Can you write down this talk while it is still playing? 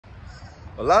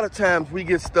A lot of times we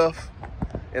get stuff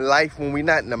in life when we're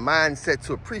not in the mindset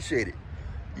to appreciate it.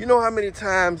 You know how many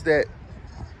times that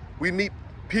we meet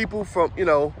people from,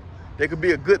 they could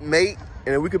be a good mate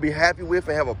and we could be happy with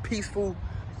and have a peaceful,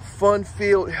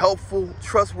 fun-filled, helpful,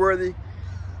 trustworthy,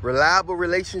 reliable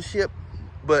relationship,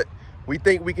 but we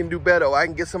think we can do better. Or I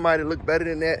can get somebody to look better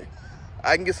than that.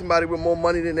 I can get somebody with more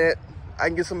money than that. I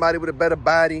can get somebody with a better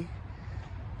body.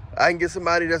 I can get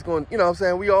somebody that's going, you know what I'm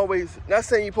saying? We always, not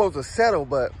saying you're supposed to settle,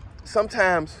 but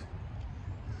sometimes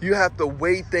you have to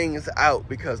weigh things out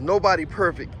because nobody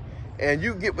perfect. And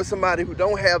you get with somebody who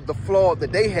don't have the flaw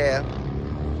that they have,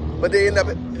 but they end up,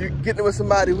 you getting with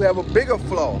somebody who have a bigger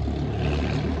flaw.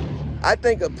 I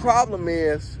think the problem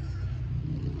is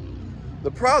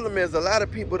a lot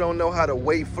of people don't know how to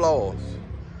weigh flaws.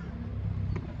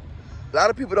 A lot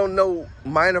of people don't know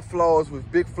minor flaws with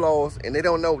big flaws, and they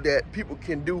don't know that people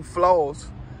can do flaws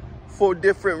for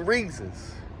different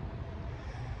reasons.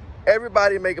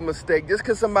 Everybody make a mistake. Just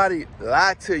because somebody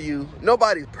lied to you,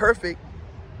 nobody's perfect.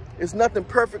 There's nothing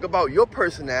perfect about your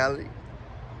personality.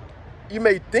 You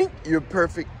may think you're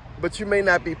perfect, but you may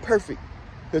not be perfect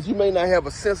because you may not have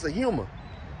a sense of humor.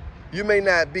 You may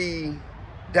not be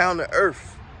down to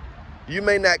earth. You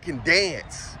may not can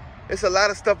dance. It's a lot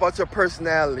of stuff about your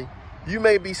personality. You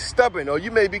may be stubborn, or you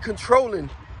may be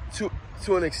controlling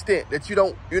to an extent that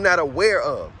you're not aware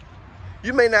of.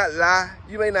 You may not lie,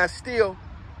 you may not steal,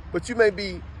 but you may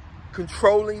be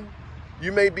controlling.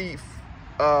 You may be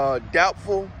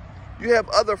doubtful. You have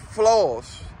other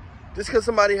flaws. Just because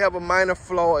somebody have a minor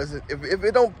flaw, if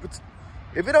it don't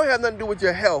have nothing to do with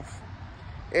your health,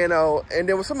 and then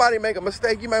when somebody make a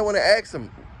mistake, you might want to ask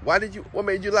them, what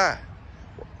made you lie?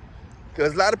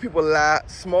 Because a lot of people lie,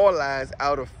 small lies,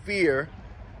 out of fear.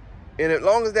 And as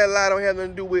long as that lie don't have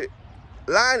nothing to do with,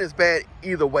 lying is bad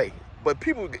either way. But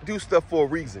people do stuff for a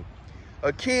reason.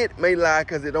 A kid may lie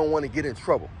because they don't want to get in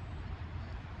trouble.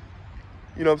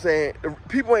 You know what I'm saying?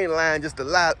 People ain't lying just to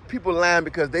lie. People lying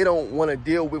because they don't want to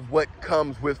deal with what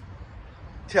comes with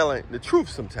telling the truth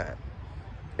sometimes.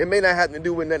 It may not have to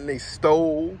do with nothing they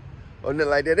stole or nothing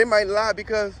like that. They might lie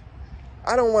because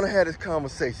I don't want to have this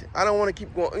conversation. I don't want to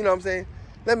keep going, you know what I'm saying?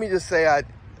 Let me just say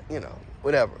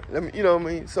whatever. Let me, you know what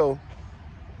I mean? So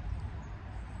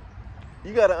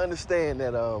you got to understand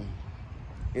that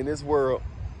in this world,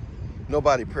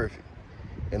 nobody perfect.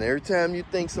 And every time you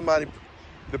think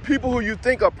the people who you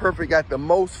think are perfect got the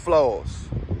most flaws.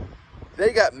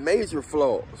 They got major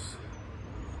flaws.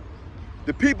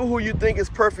 The people who you think is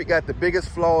perfect got the biggest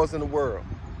flaws in the world.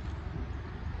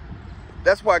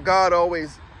 That's why God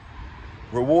always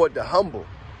reward the humble.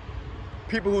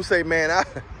 People who say, you know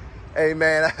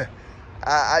what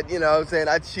I'm saying,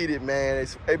 I cheated, man.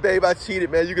 Hey, babe, I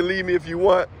cheated, man. You can leave me if you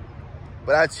want,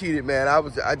 but I cheated, man.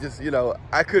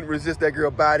 I couldn't resist that girl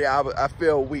body. I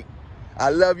felt weak. I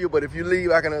love you, but if you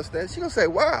leave, I can understand. She gonna say,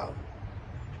 wow,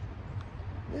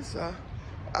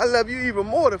 I love you even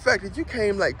more. The fact that you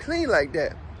came like clean like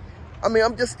that. I mean,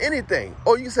 I'm just anything.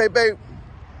 Or you say, babe,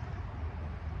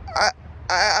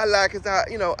 I lied because I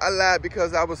lied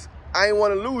because I ain't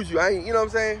want to lose you. You know what I'm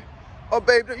saying? Oh,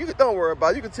 babe, don't worry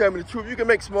about it. You can tell me the truth. You can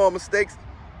make small mistakes.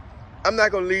 I'm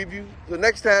not gonna leave you. So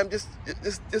next time, just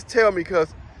tell me,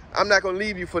 because I'm not gonna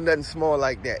leave you for nothing small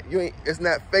like that. It's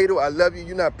not fatal. I love you.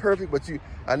 You're not perfect, but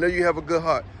I know you have a good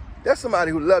heart. That's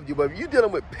somebody who loves you. But if you're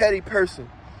dealing with petty person,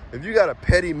 if you got a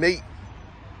petty mate,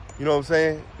 you know what I'm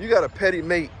saying? You got a petty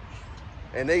mate,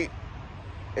 and they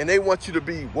want you to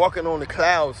be walking on the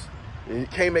clouds. And you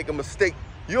can't make a mistake.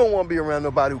 You don't want to be around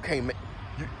nobody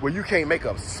where you can't make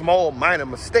a small, minor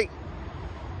mistake.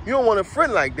 You don't want a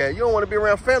friend like that. You don't want to be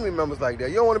around family members like that.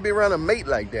 You don't want to be around a mate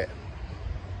like that,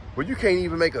 where you can't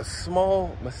even make a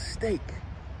small mistake.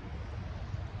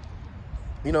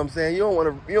 You know what I'm saying? You don't want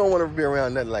to be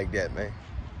around nothing like that, man.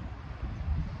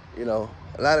 You know,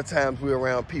 a lot of times we're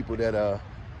around people that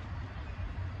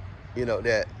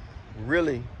that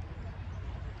really,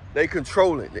 they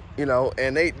controlling,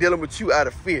 and they dealing with you out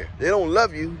of fear. They don't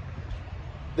love you.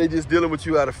 They just dealing with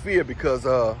you out of fear because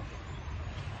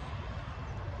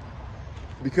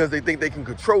they think they can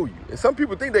control you. And some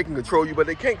people think they can control you, but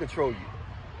they can't control you.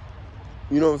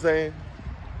 You know what I'm saying?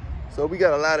 So we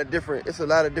got it's a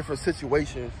lot of different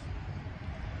situations.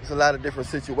 It's a lot of different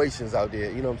situations out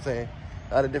there, you know what I'm saying?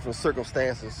 A lot of different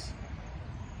circumstances.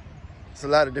 It's a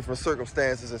lot of different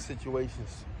circumstances and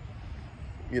situations.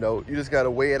 You just got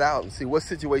to weigh it out and see what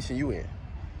situation you in.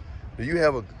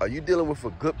 Are you dealing with a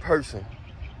good person?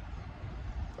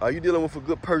 Are you dealing with a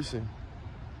good person,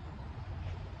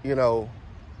 that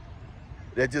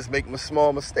just make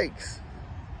small mistakes?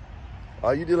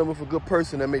 Are you dealing with a good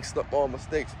person that makes small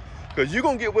mistakes? Because you're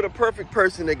going to get with a perfect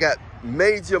person that got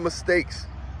major mistakes.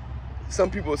 Some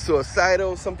people are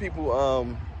suicidal. Some people,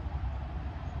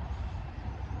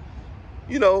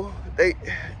 you know, they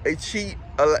cheat.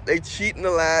 They cheating a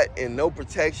lot and no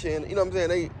protection. You know what I'm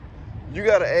saying? You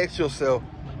gotta ask yourself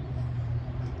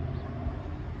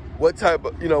what type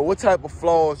of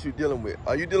flaws you're dealing with.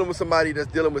 Are you dealing with somebody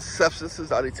that's dealing with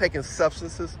substances? Are they taking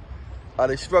substances? Are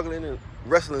they struggling and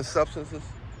wrestling substances?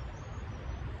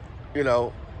 You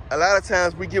know, a lot of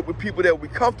times we get with people that we're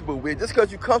comfortable with. Just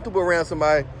because you're comfortable around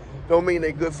somebody don't mean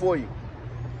they're good for you.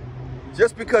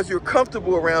 Just because you're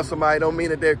comfortable around somebody don't mean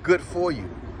that they're good for you.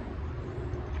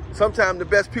 Sometimes the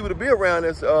best people to be around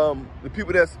is the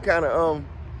people that's kind of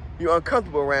you're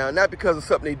uncomfortable around, not because of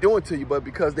something they're doing to you, but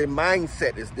because their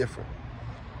mindset is different.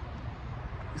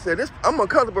 You say, I'm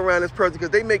uncomfortable around this person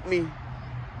because they make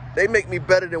me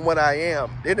better than what I am.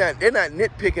 They're not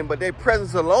nitpicking, but their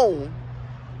presence alone,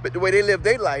 but the way they live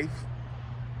their life,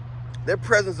 their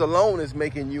presence alone is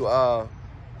making you upgrade.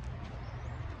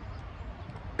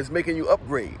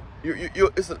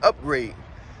 It's an upgrade.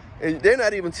 And they're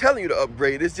not even telling you to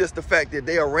upgrade. It's just the fact that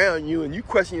they're around you and you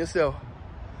question yourself,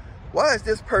 why is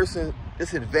this person,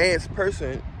 this advanced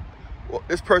person,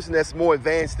 this person that's more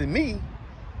advanced than me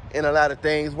in a lot of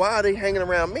things, why are they hanging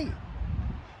around me?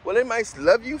 Well, they might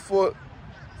love you for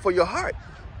your heart.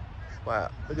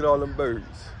 Wow, look at all them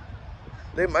birds.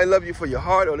 They might love you for your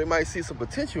heart, or they might see some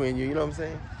potential in you, you know what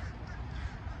I'm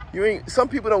saying? Some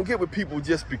people don't get with people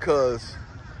just because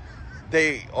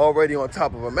they already on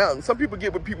top of a mountain. Some people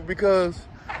get with people because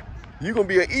you're going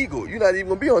to be an eagle. You're not even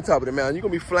going to be on top of the mountain. You're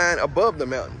going to be flying above the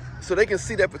mountain so they can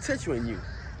see that potential in you.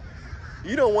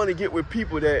 You don't want to get with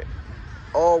people that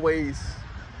always,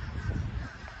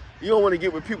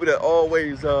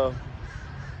 all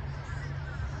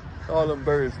them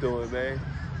birds doing, man.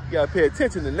 You got to pay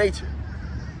attention to nature.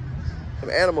 Some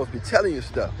animals be telling you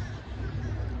stuff.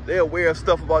 They're aware of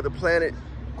stuff about the planet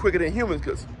quicker than humans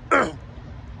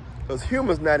because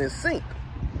humans not in sync.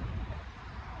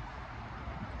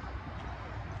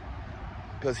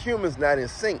 Because humans not in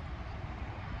sync.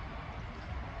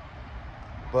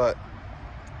 But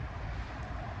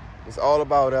it's all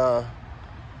about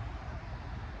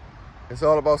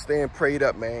staying prayed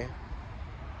up, man.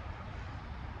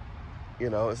 You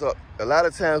know, it's a lot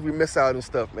of times we miss out on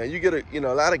stuff, man.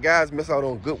 A lot of guys miss out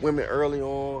on good women early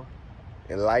on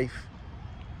in life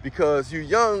because you're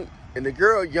young and the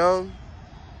girl young,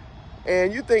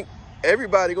 and you think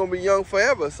everybody gonna be young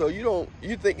forever. So you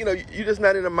think, you're just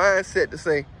not in the mindset to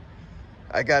say,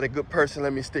 I got a good person,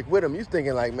 let me stick with him. You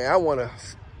thinking like, man, I wanna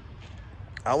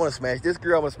smash this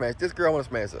girl, I wanna smash this girl, I wanna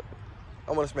smash her.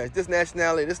 I wanna smash this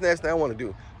nationality, I wanna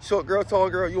do. Short girl,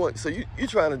 tall girl, so you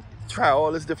trying to try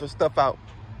all this different stuff out.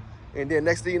 And then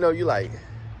next thing you know, you like,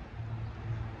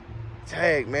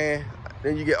 dang, man.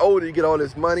 Then you get older, you get all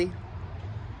this money.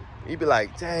 You be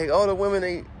like, dang, all the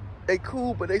women, they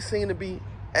cool, but they seem to be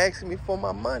asking me for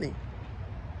my money.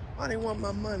 Why they want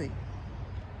my money?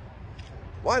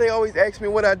 Why they always ask me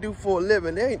what I do for a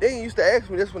living? They ain't used to ask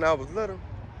me this when I was little.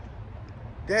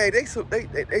 Dang,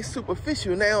 they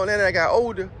superficial now. And then I got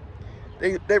older,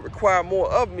 they require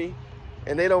more of me,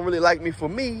 and they don't really like me for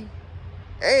me.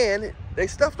 And they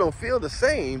stuff don't feel the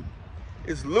same.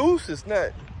 It's loose. It's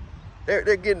not.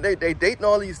 They dating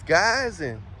all these guys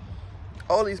and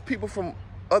all these people from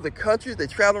other countries. They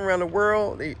traveling around the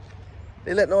world. They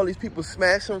letting all these people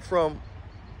smash them from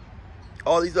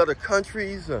all these other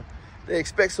countries. They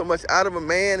expect so much out of a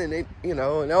man, and and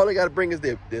all they got to bring is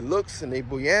their looks and their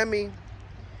buyami.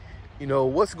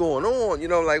 What's going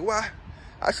on? Like, why?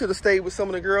 I should have stayed with some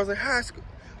of the girls in high school.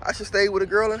 I should stay with a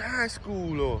girl in high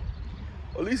school, or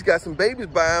at least got some babies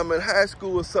by them in high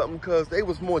school or something, because they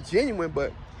was more genuine.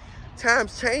 But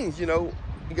times change, you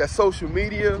got social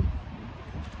media,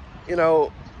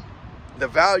 the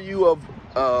value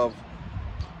of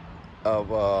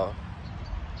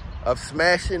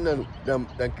smashing them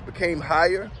became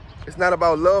higher. It's not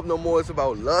about love no more, it's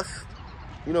about lust.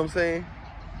 You know what I'm saying?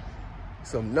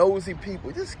 Some nosy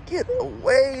people, just get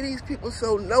away. These people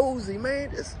so nosy, man,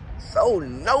 just so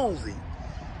nosy.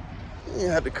 You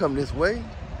didn't have to come this way.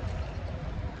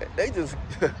 They just,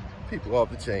 people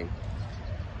off the chain.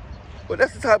 But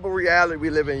that's the type of reality we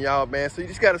live in, y'all, man. So you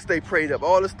just got to stay prayed up.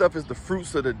 All this stuff is the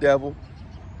fruits of the devil.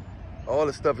 All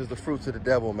this stuff is the fruits of the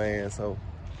devil, man. So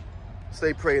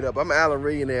stay prayed up. I'm Alan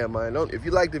Millionaire, man. If you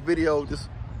like the video, just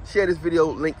share this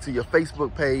video link to your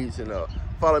Facebook page, and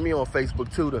follow me on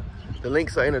Facebook too. The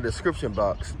links are in the description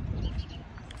box.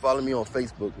 Follow me on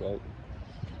Facebook, right?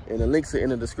 And the links are in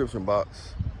the description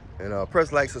box. And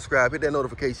press like, subscribe, hit that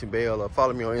notification bell.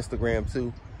 Follow me on Instagram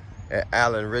too, at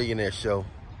Alan Millionaire Show.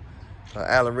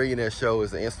 Alan Millionaire Show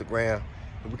is the Instagram.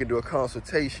 We can do a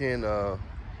consultation.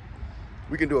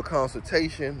 We can do a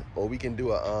consultation, or we can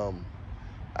do a,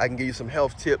 I can give you some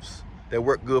health tips that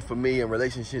work good for me and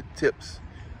relationship tips.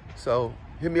 So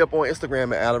hit me up on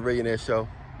Instagram at @AlanRillionaire Show.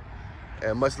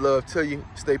 And much love to you.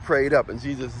 Stay prayed up in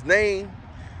Jesus' name.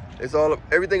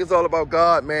 Everything is all about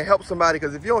God, man. Help somebody,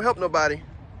 because if you don't help nobody,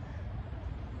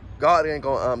 God ain't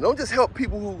gonna, don't just help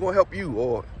people who gonna help you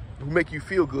or who make you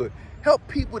feel good. Help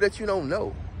people that you don't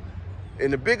know.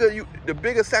 And the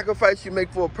bigger sacrifice you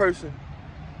make for a person,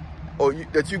 or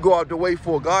that you go out the way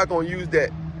for, God gonna use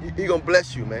that. He gonna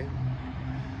bless you, man.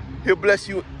 He'll bless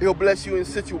you in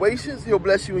situations. He'll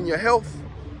bless you in your health.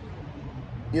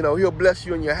 You know, he'll bless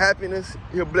you in your happiness.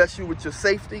 He'll bless you with your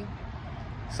safety.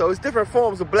 So it's different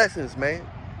forms of blessings, man.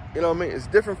 You know what I mean? It's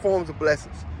different forms of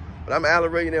blessings. But I'm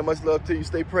Alan Millionaire. Much love to you.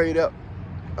 Stay prayed up.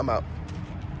 I'm out.